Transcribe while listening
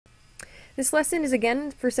This lesson is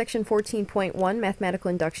again for section 14.1, mathematical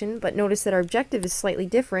induction, but notice that our objective is slightly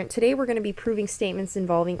different. Today we're going to be proving statements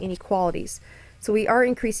involving inequalities. So we are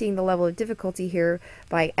increasing the level of difficulty here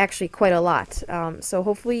by actually quite a lot. So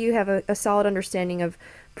hopefully you have a solid understanding of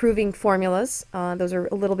proving formulas. Those are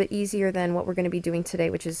a little bit easier than what we're going to be doing today,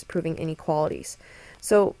 which is proving inequalities.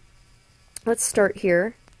 So let's start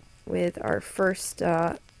here with our first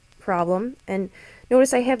problem. And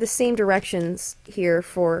notice I have the same directions here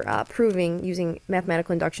for proving using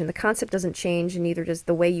mathematical induction. The concept doesn't change, and neither does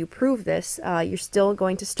the way you prove this. You're still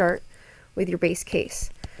going to start with your base case.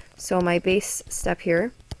 So my base step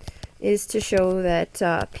here is to show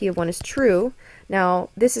that P of 1 is true. Now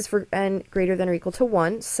this is for n greater than or equal to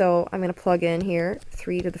 1, so I'm going to plug in here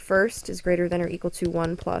 3 to the first is greater than or equal to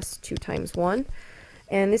 1 plus 2 times 1.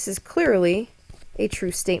 And this is clearly a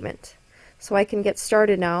true statement. So I can get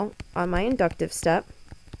started now on my inductive step.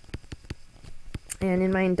 And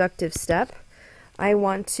in my inductive step, I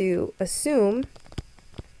want to assume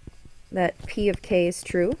that P of k is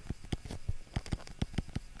true.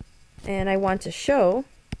 And I want to show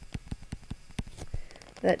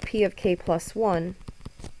that P of k plus 1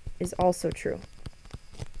 is also true.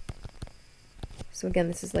 So again,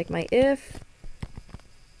 this is like my if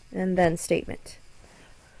and then statement.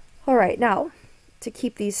 All right, now to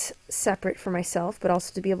keep these separate for myself, but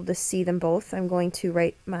also to be able to see them both, I'm going to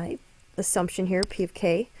write my assumption here, P of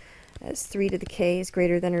k, as 3 to the k is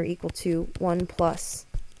greater than or equal to 1 plus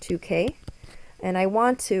 2k. And I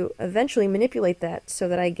want to eventually manipulate that so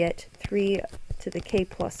that I get 3 to the k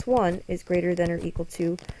plus 1 is greater than or equal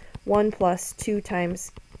to 1 plus 2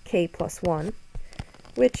 times k plus 1,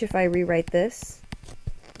 which if I rewrite this,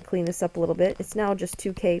 clean this up a little bit, it's now just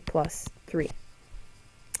 2k plus 3.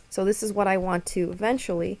 So this is what I want to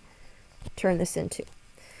eventually turn this into.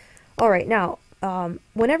 All right, now,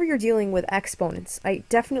 whenever you're dealing with exponents, I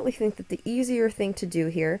definitely think that the easier thing to do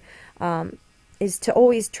here is to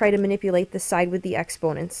always try to manipulate the side with the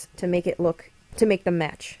exponents to make it to make them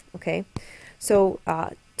match, okay? So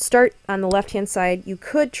start on the left-hand side. You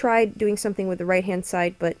could try doing something with the right-hand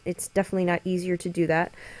side, but it's definitely not easier to do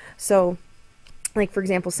that. So, like for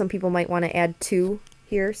example, some people might want to add 2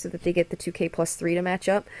 here so that they get the 2k plus 3 to match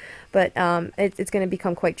up, but it's going to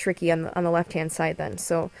become quite tricky on the left-hand side then.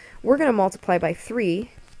 So we're going to multiply by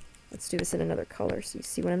 3. Let's do this in another color so you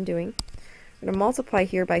see what I'm doing. I'm going to multiply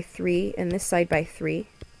here by 3 and this side by 3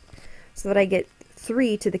 so that I get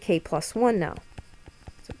 3 to the k plus 1 now.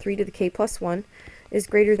 So 3 to the k plus 1 is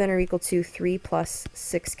greater than or equal to 3 plus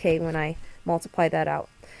 6k when I multiply that out.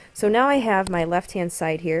 So now I have my left-hand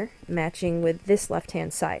side here matching with this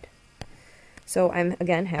left-hand side. So I'm,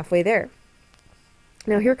 again, halfway there.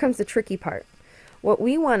 Now here comes the tricky part. What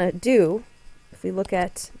we want to do, if we look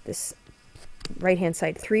at this right-hand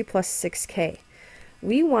side, 3 plus 6k,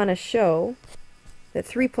 we want to show that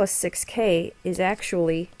 3 plus 6k is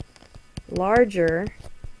actually larger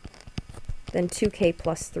than 2k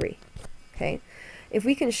plus 3. Okay? If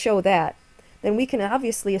we can show that, then we can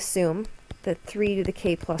obviously assume that 3 to the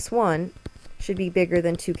k plus 1 should be bigger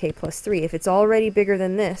than 2k plus 3. If it's already bigger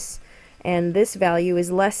than this, and this value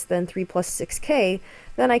is less than 3 plus 6k,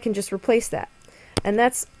 then I can just replace that. And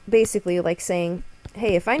that's basically like saying,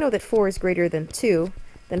 hey, if I know that 4 is greater than 2,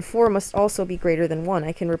 then 4 must also be greater than 1.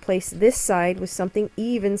 I can replace this side with something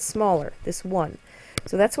even smaller, this 1.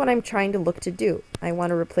 So that's what I'm trying to look to do. I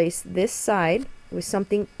want to replace this side with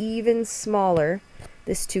something even smaller,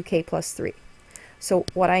 this 2k plus 3. So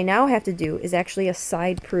what I now have to do is actually a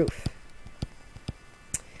side proof.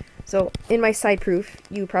 So in my side proof,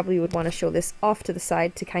 you probably would want to show this off to the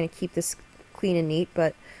side to kind of keep this clean and neat,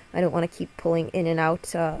 but I don't want to keep pulling in and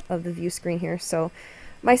out of the view screen here. So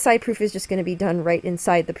my side proof is just going to be done right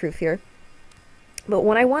inside the proof here. But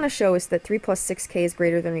what I want to show is that 3 plus 6k is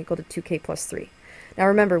greater than or equal to 2k plus 3. Now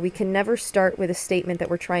remember, we can never start with a statement that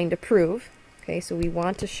we're trying to prove. Okay, so we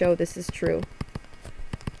want to show this is true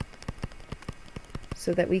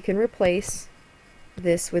so that we can replace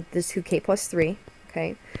this with this 2k plus 3.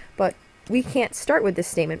 Okay, but we can't start with this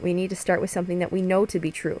statement. We need to start with something that we know to be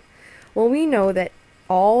true. Well, we know that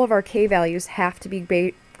all of our k values have to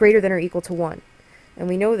be greater than or equal to 1. And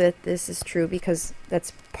we know that this is true because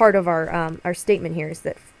that's part of our statement here, is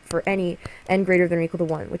that for any n greater than or equal to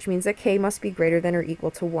 1, which means that k must be greater than or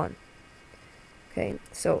equal to 1. Okay,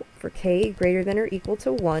 so for k greater than or equal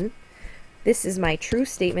to 1, this is my true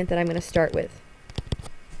statement that I'm going to start with.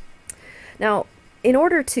 Now, in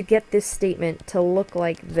order to get this statement to look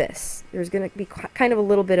like this, there's going to be kind of a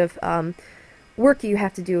little bit of work you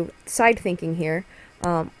have to do, side thinking here.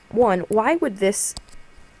 One, why would this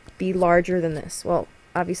be larger than this? Well,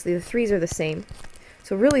 obviously the 3's are the same. So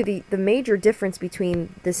So really the major difference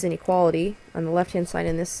between this inequality on the left hand side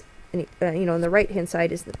and this, on the right hand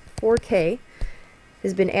side is that 4k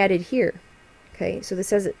has been added here. Okay, so this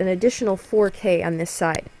has an additional 4k on this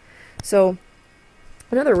side. So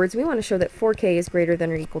in other words, we want to show that 4k is greater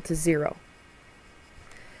than or equal to 0.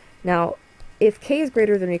 Now, if k is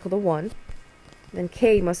greater than or equal to 1, then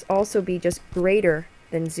k must also be just greater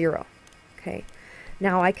than 0. Okay,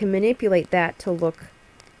 now I can manipulate that to look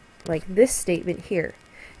like this statement here.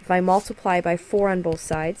 If I multiply by 4 on both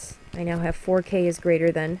sides, I now have 4k is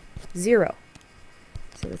greater than 0.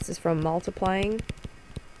 So this is from multiplying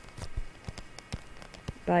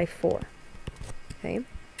by 4. Okay.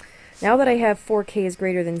 Now that I have 4k is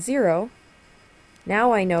greater than 0,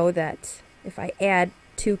 now I know that if I add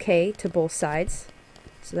 2k to both sides,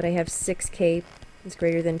 so that I have 6k is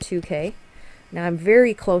greater than 2k, now I'm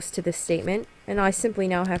very close to this statement, and I simply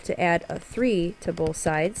now have to add a 3 to both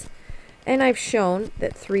sides, and I've shown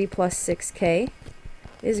that 3 plus 6k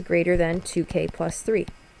is greater than 2k plus 3.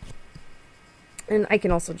 And I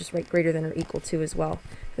can also just write greater than or equal to as well,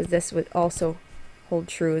 because this would also hold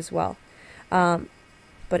true as well.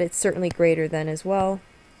 But it's certainly greater than as well,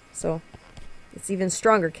 so it's even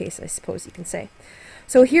stronger case, I suppose you can say.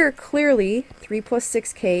 So here, clearly, 3 plus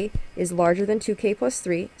 6k is larger than 2k plus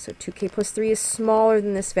 3, so 2k plus 3 is smaller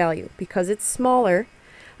than this value. Because it's smaller,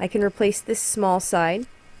 I can replace this small side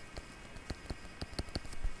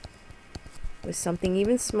with something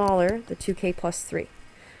even smaller, the 2k plus 3.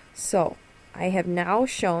 So I have now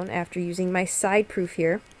shown, after using my side proof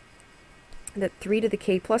here, that 3 to the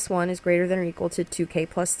k plus 1 is greater than or equal to 2k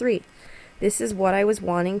plus 3. This is what I was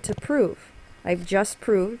wanting to prove. I've just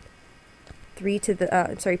proved p to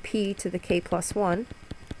the k plus 1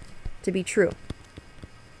 to be true.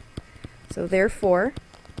 So therefore,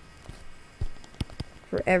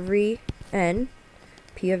 for every n,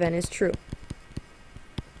 p of n is true.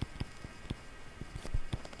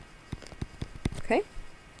 Okay?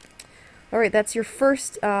 Alright, that's your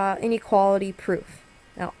first inequality proof.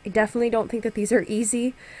 Now, I definitely don't think that these are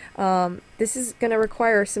easy. This is going to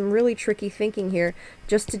require some really tricky thinking here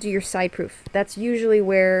just to do your side proof. That's usually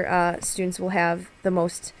where students will have the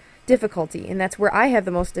most difficulty, and that's where I have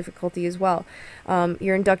the most difficulty as well.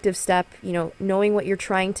 Your inductive step, knowing what you're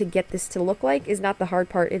trying to get this to look like is not the hard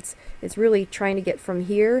part. It's really trying to get from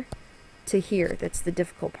here to here that's the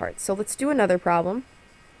difficult part. So let's do another problem,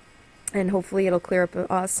 and hopefully it'll clear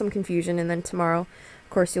up some confusion, and then tomorrow,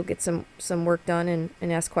 of course, you'll get some work done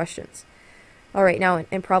and ask questions. All right, now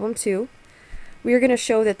in problem 2, we are going to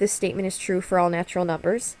show that this statement is true for all natural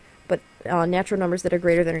numbers, but natural numbers that are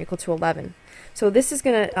greater than or equal to 11. So this is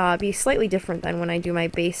going to be slightly different than when I do my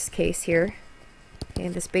base case here.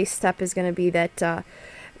 And this base step is going to be that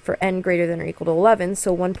for n greater than or equal to 11,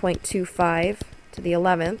 so 1.25 to the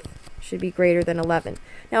 11th should be greater than 11.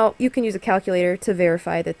 Now, you can use a calculator to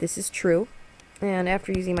verify that this is true. And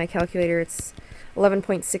after using my calculator, it's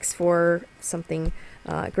 11.64 something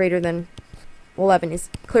greater than 11 is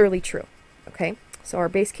clearly true. Okay, so our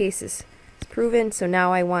base case is proven. So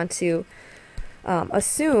now I want to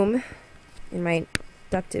assume in my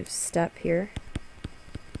inductive step here.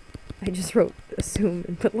 I just wrote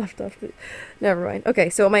assume but left off. Never mind. Okay,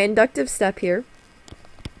 so my inductive step here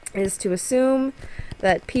is to assume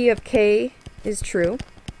that P of k is true.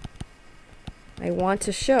 I want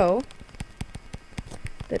to show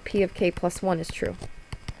that P of k plus 1 is true.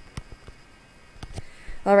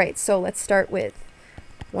 Alright, so let's start with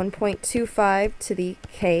 1.25 to the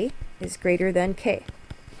k is greater than k.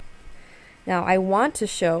 Now I want to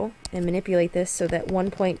show and manipulate this so that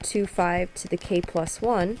 1.25 to the k plus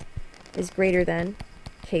 1 is greater than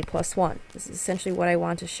k plus 1. This is essentially what I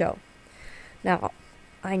want to show. Now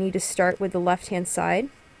I need to start with the left-hand side,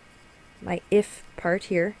 my if part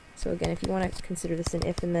here. So again, if you want to consider this an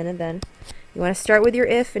if and then a then, you want to start with your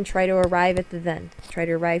if and try to arrive at the then. Try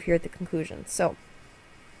to arrive here at the conclusion. So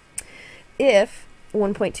if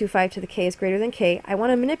 1.25 to the k is greater than k, I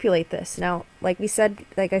want to manipulate this. Now, like I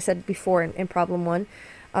said before in problem 1,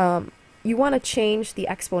 you want to change the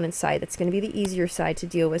exponent side. That's going to be the easier side to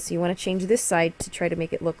deal with. So you want to change this side to try to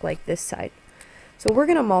make it look like this side. So we're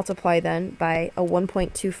going to multiply then by a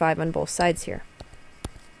 1.25 on both sides here.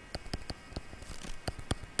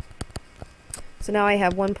 So now I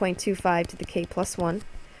have 1.25 to the k plus 1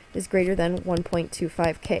 is greater than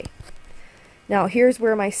 1.25k. Now here's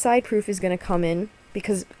where my side proof is going to come in,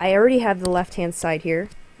 because I already have the left-hand side here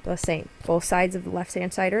the same. Both sides of the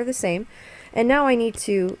left-hand side are the same. And now I need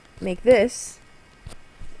to make this,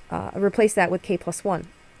 replace that with k plus 1.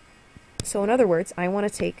 So in other words, I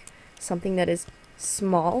want to take something that is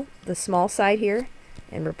small, the small side here,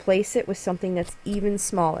 and replace it with something that's even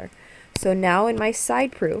smaller. So now in my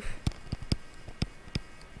side proof,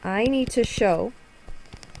 I need to show,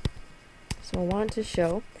 so I want to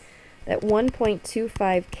show that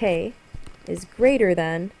 1.25k is greater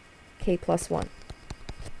than k plus 1.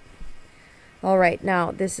 Alright,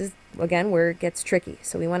 now this is, again, where it gets tricky.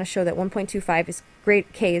 So we want to show that 1.25 is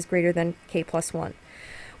k is greater than k plus 1.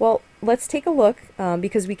 Well, let's take a look,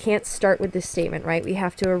 because we can't start with this statement, right? We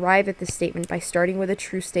have to arrive at this statement by starting with a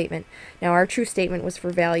true statement. Now, our true statement was for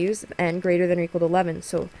values of n greater than or equal to 11,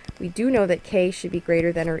 so we do know that k should be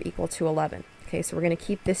greater than or equal to 11. Okay, so we're going to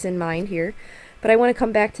keep this in mind here, but I want to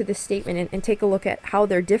come back to this statement and take a look at how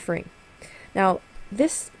they're differing. Now,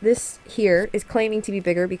 this here is claiming to be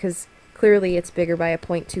bigger because clearly it's bigger by a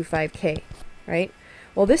 0.25k, right?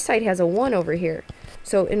 Well, this side has a 1 over here.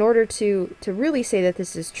 So in order to really say that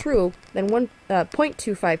this is true, then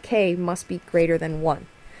 0.25k must be greater than 1.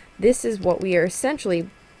 This is what we are essentially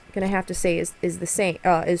going to have to say is the same,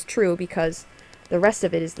 is true, because the rest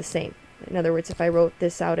of it is the same. In other words, if I wrote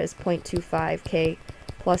this out as 0.25k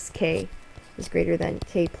plus k is greater than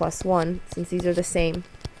k plus 1, since these are the same,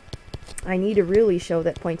 I need to really show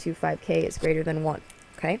that 0.25k is greater than 1.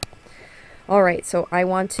 Okay? Alright, so I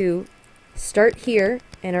want to start here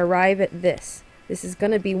and arrive at this. This is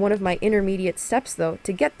going to be one of my intermediate steps, though,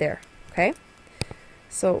 to get there. Okay?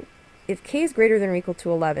 So if k is greater than or equal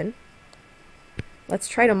to 11, let's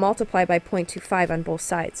try to multiply by 0.25 on both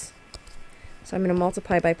sides. So I'm going to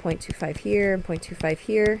multiply by 0.25 here and 0.25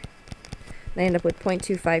 here. And I end up with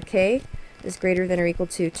 0.25k is greater than or equal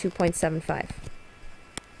to 2.75.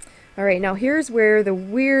 Alright, now here's where the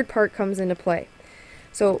weird part comes into play.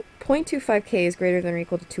 So 0.25k is greater than or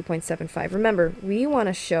equal to 2.75. Remember, we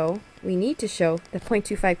need to show that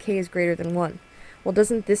 0.25k is greater than 1. Well,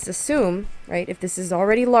 doesn't this assume, right, if this is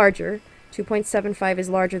already larger, 2.75 is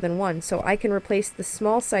larger than 1. So I can replace the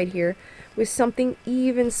small side here with something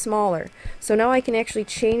even smaller. So now I can actually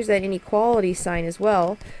change that inequality sign as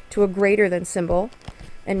well to a greater than symbol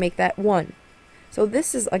and make that 1. So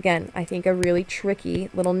this is, again, I think a really tricky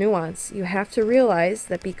little nuance. You have to realize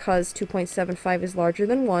that because 2.75 is larger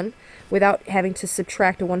than 1, without having to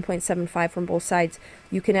subtract a 1.75 from both sides,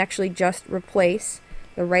 you can actually just replace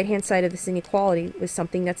the right-hand side of this inequality with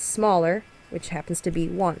something that's smaller, which happens to be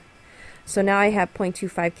 1. So now I have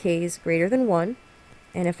 0.25k is greater than 1,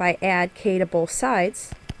 and if I add k to both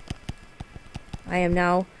sides, I am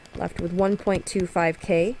now left with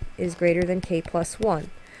 1.25k is greater than k plus 1.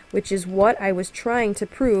 Which is what I was trying to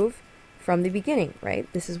prove from the beginning, right?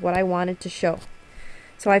 This is what I wanted to show.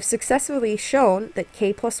 So I've successfully shown that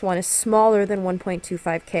k plus 1 is smaller than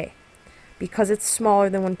 1.25k. Because it's smaller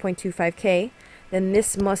than 1.25k, then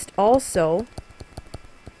this must also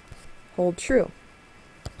hold true.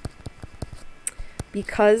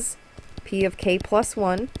 Because p of k plus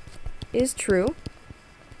 1 is true,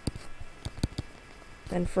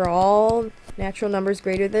 then for all natural numbers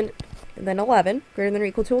greater than 11, greater than or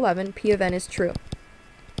equal to 11, p of n is true.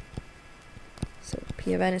 So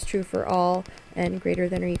p of n is true for all n greater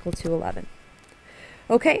than or equal to 11.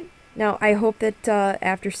 Okay, now I hope that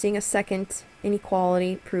after seeing a second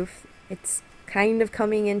inequality proof, it's kind of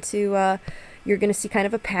coming into, you're going to see kind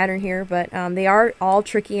of a pattern here, but they are all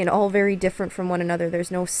tricky and all very different from one another.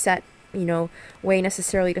 There's no set way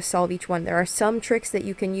necessarily to solve each one. There are some tricks that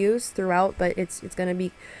you can use throughout, but it's going to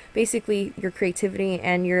be basically your creativity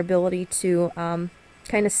and your ability to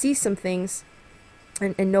kind of see some things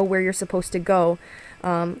and know where you're supposed to go.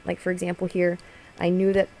 Like for example here, I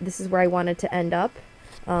knew that this is where I wanted to end up,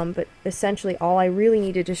 but essentially all I really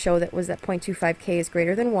needed to show that was that 0.25k is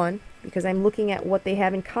greater than 1, because I'm looking at what they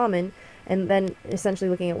have in common, and then essentially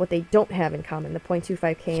looking at what they don't have in common, the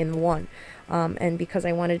 0.25k and the 1. And because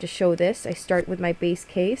I wanted to show this, I start with my base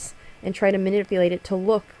case and try to manipulate it to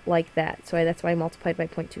look like that. So that's why I multiplied by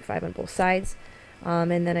 0.25 on both sides.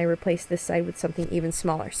 And then I replace this side with something even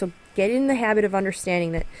smaller. So get in the habit of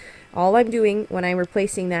understanding that all I'm doing when I'm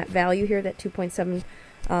replacing that value here, that 2.7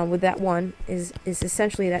 with that 1, is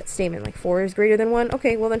essentially that statement. Like 4 is greater than 1.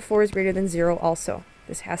 Okay, well then 4 is greater than 0 also.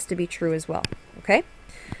 This has to be true as well. Okay?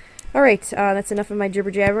 Alright, that's enough of my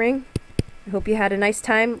jibber jabbering. I hope you had a nice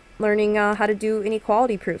time learning how to do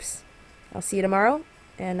inequality proofs. I'll see you tomorrow,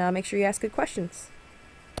 and make sure you ask good questions.